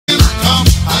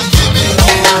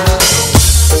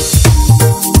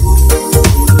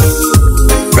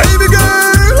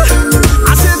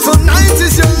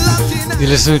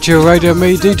Listening to your radio,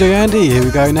 me, DJ Andy. Here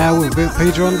we go now with a bit of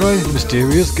Peter Andre,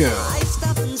 Mysterious Girl. I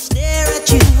stop and stare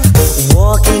at you,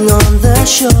 walking on the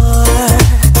shore.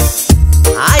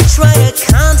 I try to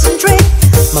concentrate,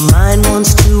 my mind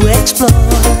wants to explore.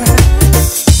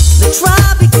 The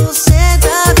tropical scent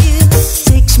of you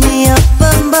takes me up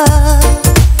above.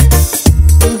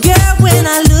 Girl, when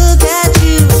I look at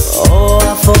you, oh,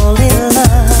 I fall in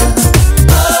love.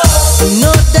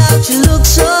 No doubt you look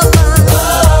so fine.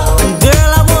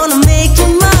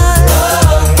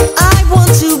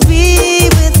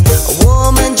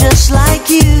 Like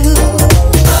you,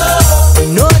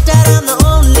 no doubt I'm the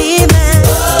only man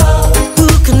who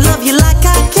can love you like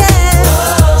I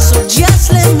can. So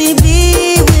just let me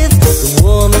be with the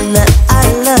woman that I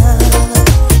love.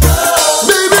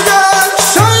 Baby girl,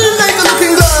 shine like a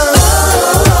looking glass.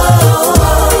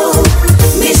 Oh,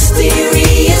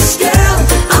 mysterious girl,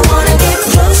 I wanna get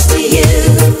close to you.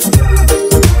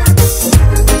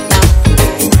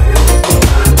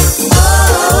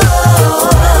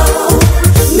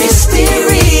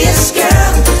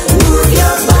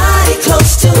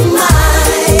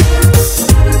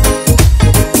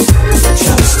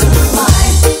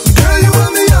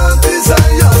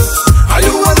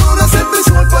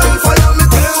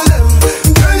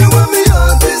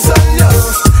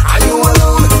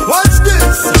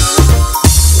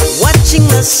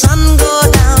 The sun go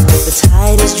down, the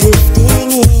tide is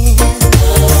drifting in.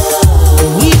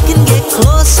 We can get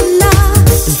closer now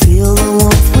and feel the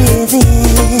warmth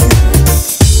within.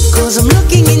 'Cause I'm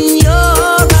looking in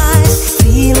your eyes,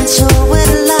 feeling so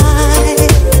alive.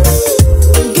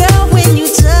 And girl, when you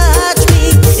touch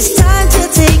me, it's time to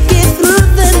take it through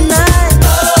the night.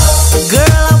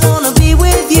 Girl, I wanna be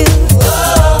with you,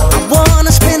 I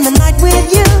wanna spend the night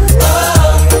with you.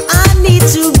 I need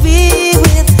to be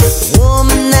with the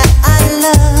woman that I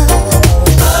love.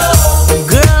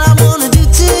 Girl, I wanna do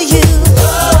to you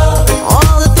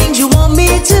all the things you want me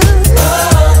to.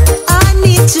 I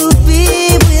need to be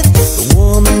with the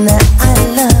woman that I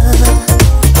love.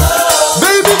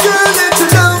 Baby girl, let your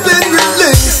love and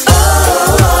release. Oh,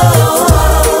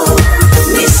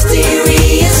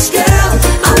 mysterious girl,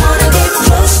 I wanna get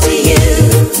close to you.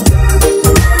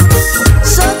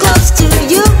 So close to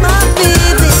you, my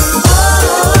baby.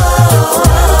 Oh,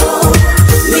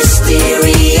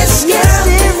 mysterious girl,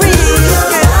 move your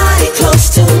body close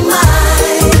to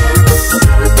mine.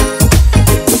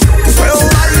 Well,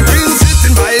 I've been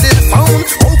sitting by the phone,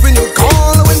 hoping you'd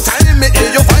call. When time me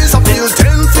hear your voice, I feel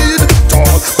 10 feet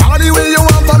tall. Body where you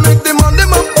want to make the man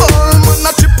them a ball. Man,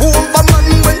 I trip over man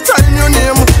when time your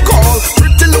name call.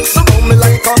 Pretty looks around me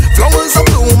like a flowers a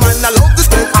bloom. And I love the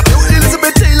smell of your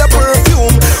Elizabeth Taylor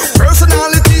perfume.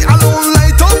 Personality alone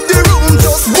light up the room.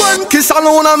 Just one kiss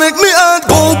alone I make me heart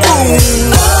go boom.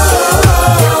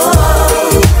 Oh,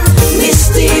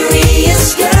 mysterious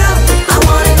girl, I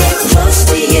wanna get close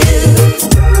to you.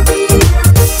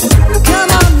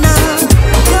 Come on now,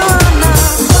 come on now.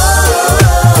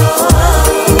 Oh,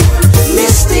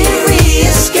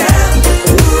 mysterious girl,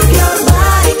 move your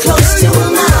body close to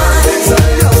mine.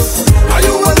 Are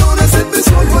you alone? I said this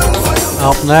one on fire.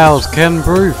 Up now is Ken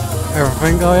Bruce,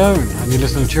 Everything I Own. And you're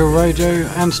listening to your radio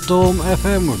and Storm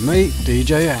FM with me,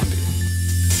 DJ Andy.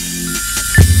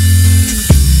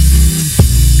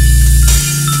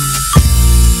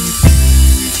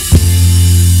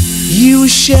 You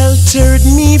sheltered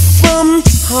me from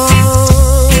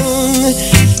harm,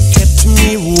 kept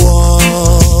me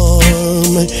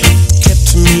warm,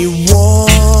 kept me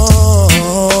warm.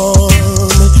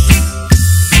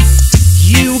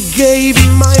 You gave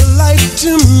my life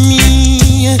to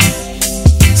me,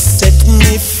 set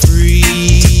me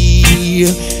free,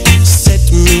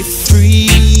 set me free.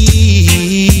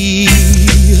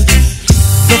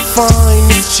 The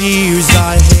finest years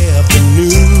I ever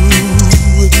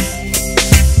knew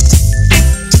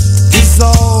is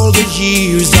all the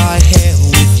years I had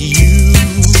with you,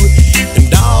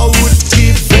 and I would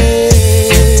give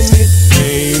anything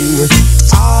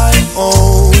I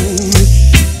own,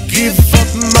 give up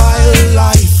my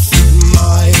life,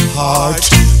 my heart,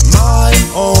 my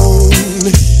own,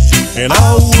 and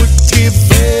I would give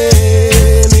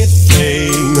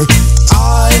anything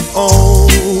I own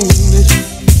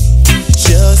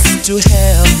just to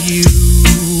have you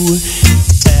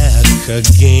back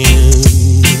again.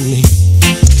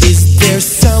 Is there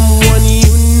someone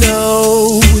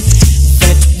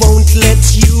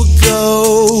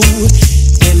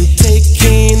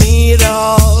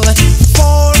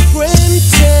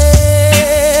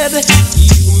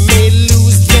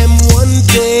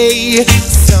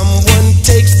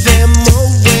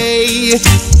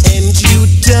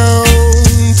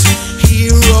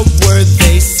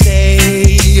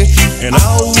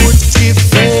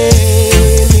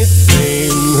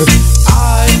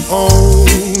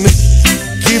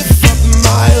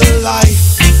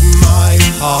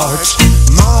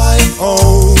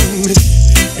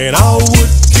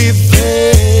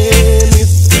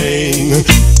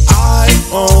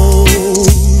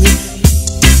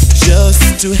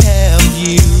to have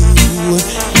you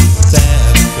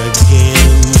back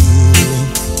again,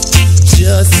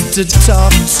 just to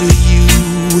talk to you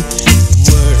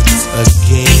words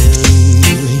again.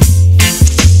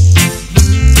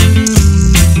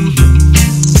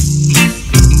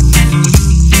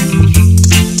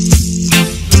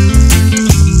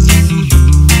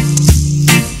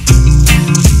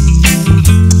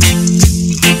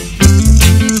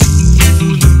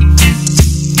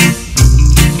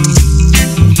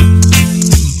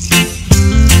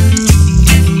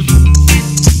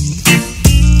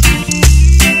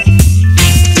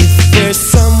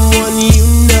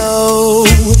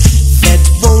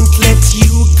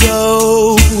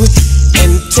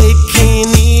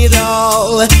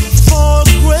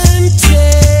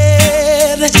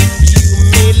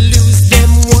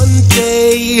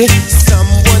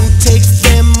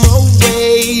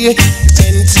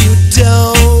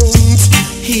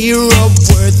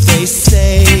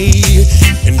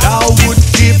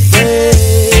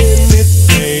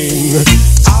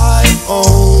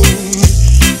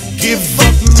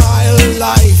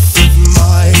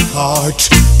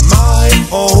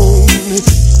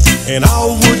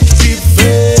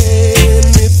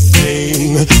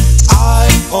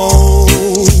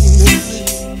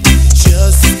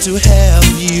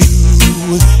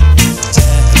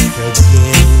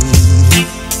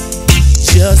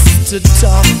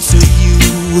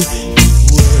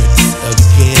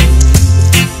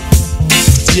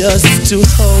 To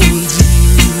hold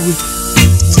you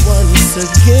once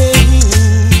again.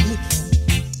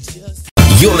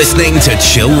 You're listening to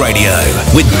Chill Radio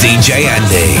with DJ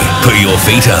Andy. Put your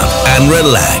feet up and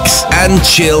relax and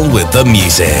chill with the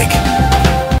music.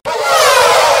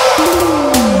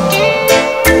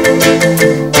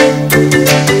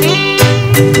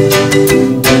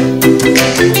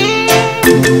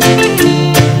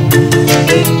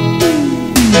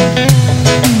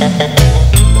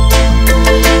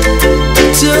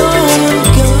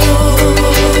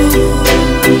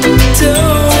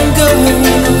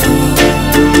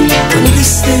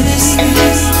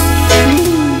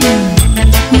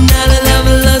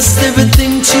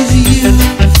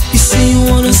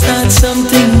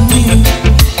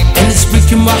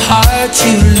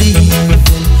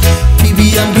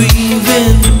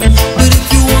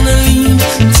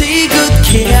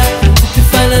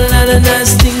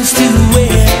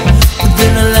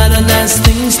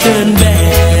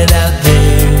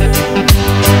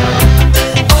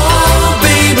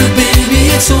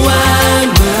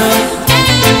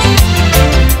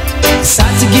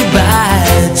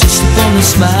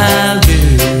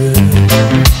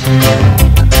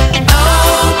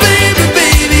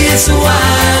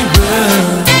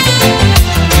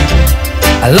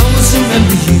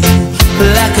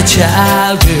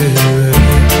 Child girl,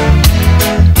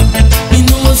 you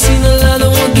know I've seen a lot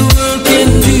of what the world can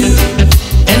do,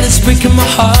 and it's breaking my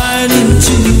heart in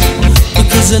two,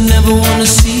 because I never wanna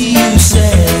see you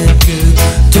sad, girl.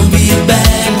 Don't be a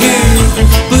bad girl,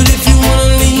 but if you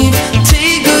wanna leave,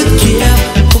 take good care.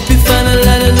 Hope you find a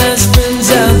lot of nice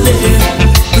friends out there,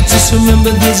 but just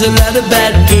remember there's a lot of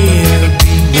bad air.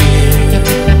 Beware.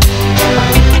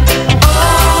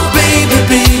 Oh baby,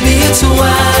 baby, it's a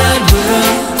wide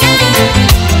world.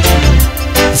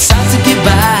 It's hard to get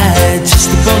by just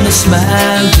upon a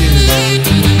smile, girl.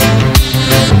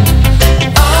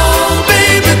 Oh,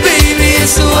 baby, baby,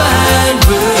 it's a wide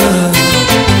world.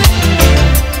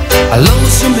 I'll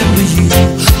always remember you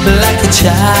like a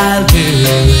child,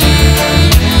 girl.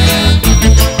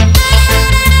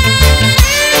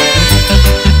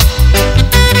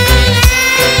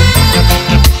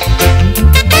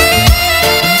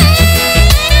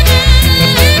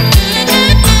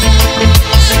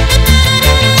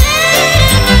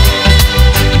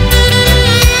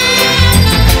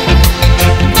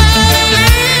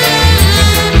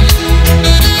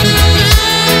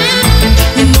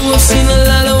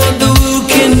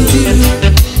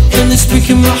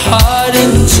 Breaking my heart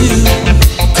in two,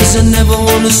 cause I never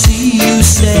wanna see you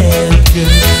sad,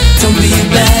 girl. Don't be a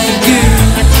bad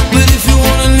girl, but if you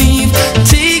wanna leave,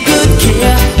 take good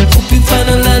care. Hope you find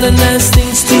a lot of nice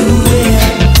things to wear,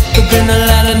 but then a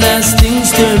lot of nice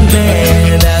things turn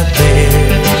bad out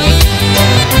there.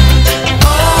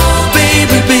 Oh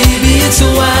baby, baby, it's a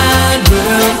wide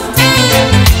world.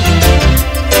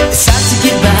 It's hard to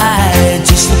get by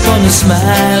just upon a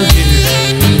smile, girl.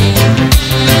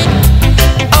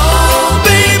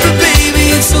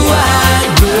 It's a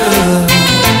wide world.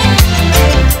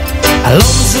 I'll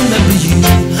always remember you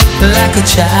like a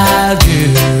child,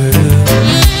 girl.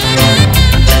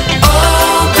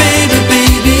 Oh, baby,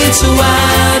 baby, it's a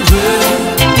wide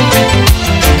world.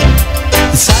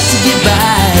 It's hard to get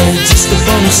by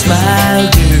your smile,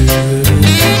 girl.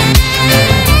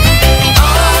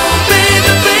 Oh,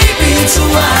 baby, baby, it's a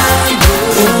wild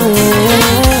world.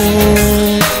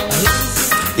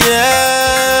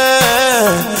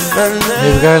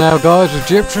 Here we go now, guys, with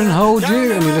Egyptian Hold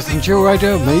You, and you listen to Chill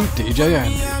Radio with me, DJ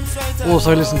Andy.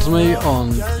 Also listen to me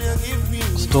on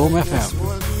Storm FM.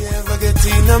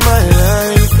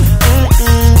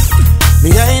 Me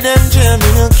hide them jam, me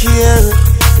no care.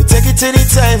 You take it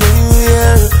anytime,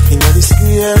 anywhere. In the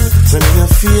square, so me no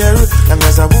fear. Long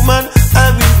as a woman, I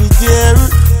will be there.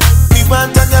 Me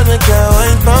want a girl, me can't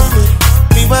wine for me.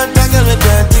 Me want a girl, me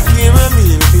can't take care of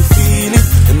me. Let me feel it,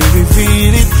 let me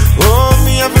feel it. Oh,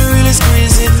 me have to really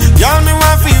squeeze it. Y'all me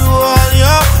want feel all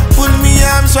ya. Put me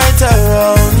arms right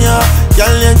around ya.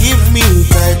 Y'all you give me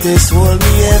tightest hold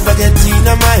me ever get in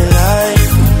my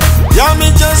life. Y'all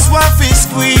me just want to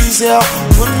squeeze ya.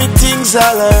 Put me things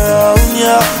all around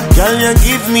ya. Y'all you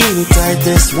give me the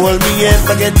tightest hold me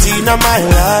ever get in my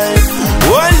life.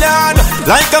 Oh Lord,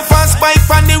 like a fast bike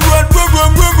on the road, boom,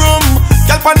 boom, boom, boom.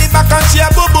 Girl on the back and she a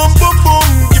boom, boom, boom, boom.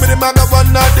 Give me the maga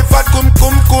one, not the fat cum,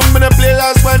 cum, cum. Me the play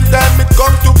last one time, it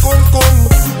come to cum, cum.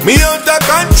 Me out of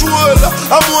control.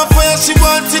 I'm more fire she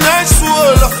want in her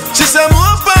soul. She say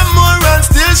more and more and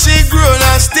still she grown.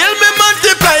 And still me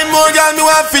multiply more. Girl me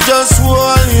want to just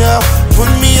hold ya.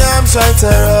 Put me arms right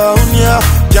around ya.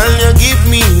 Girl you give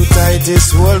me the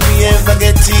tightest hold me ever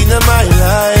get in my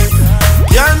life.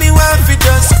 Girl me want to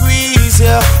just squeeze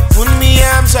ya. Put me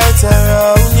arms right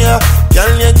around ya.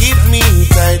 Girl you give me the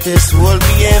tightest hold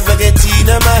me ever get in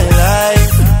my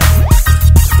life.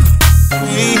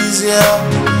 Squeeze ya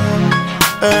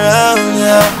around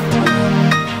ya.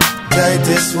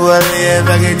 Tightest hold me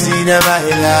ever get in my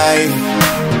life.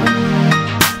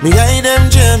 Me hide them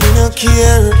jam, me no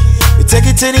care. You take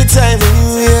it anytime,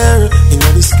 anywhere. In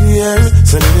the square,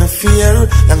 so me no fear.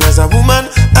 Long as a woman,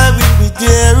 I will be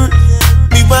there.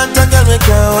 Me want a girl, me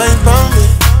can't wine for me.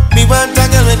 Me want a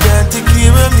girl, me can't take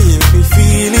care of me. Let me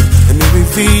feel it, let me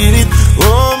feel it.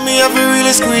 Oh, me have to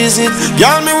really squeeze it.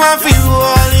 Girl, me want feel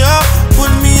all ya.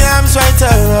 Put me arms right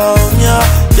around ya.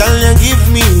 Girl, you give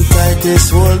me the tightest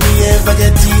hold me ever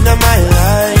get in my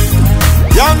life.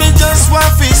 Y'all me just want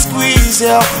to squeeze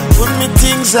ya. Put me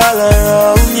things all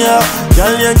around ya.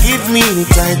 Y'all you give me the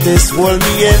tightest hold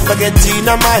me ever get in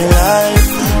my life.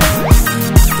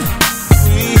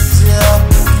 Squeeze ya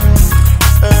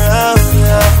around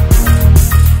ya.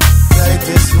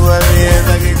 Tightest hold me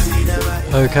ever get in my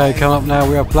life. Okay, come up now,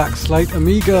 we have Black Slate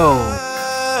Amigo.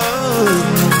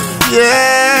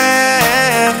 Yeah.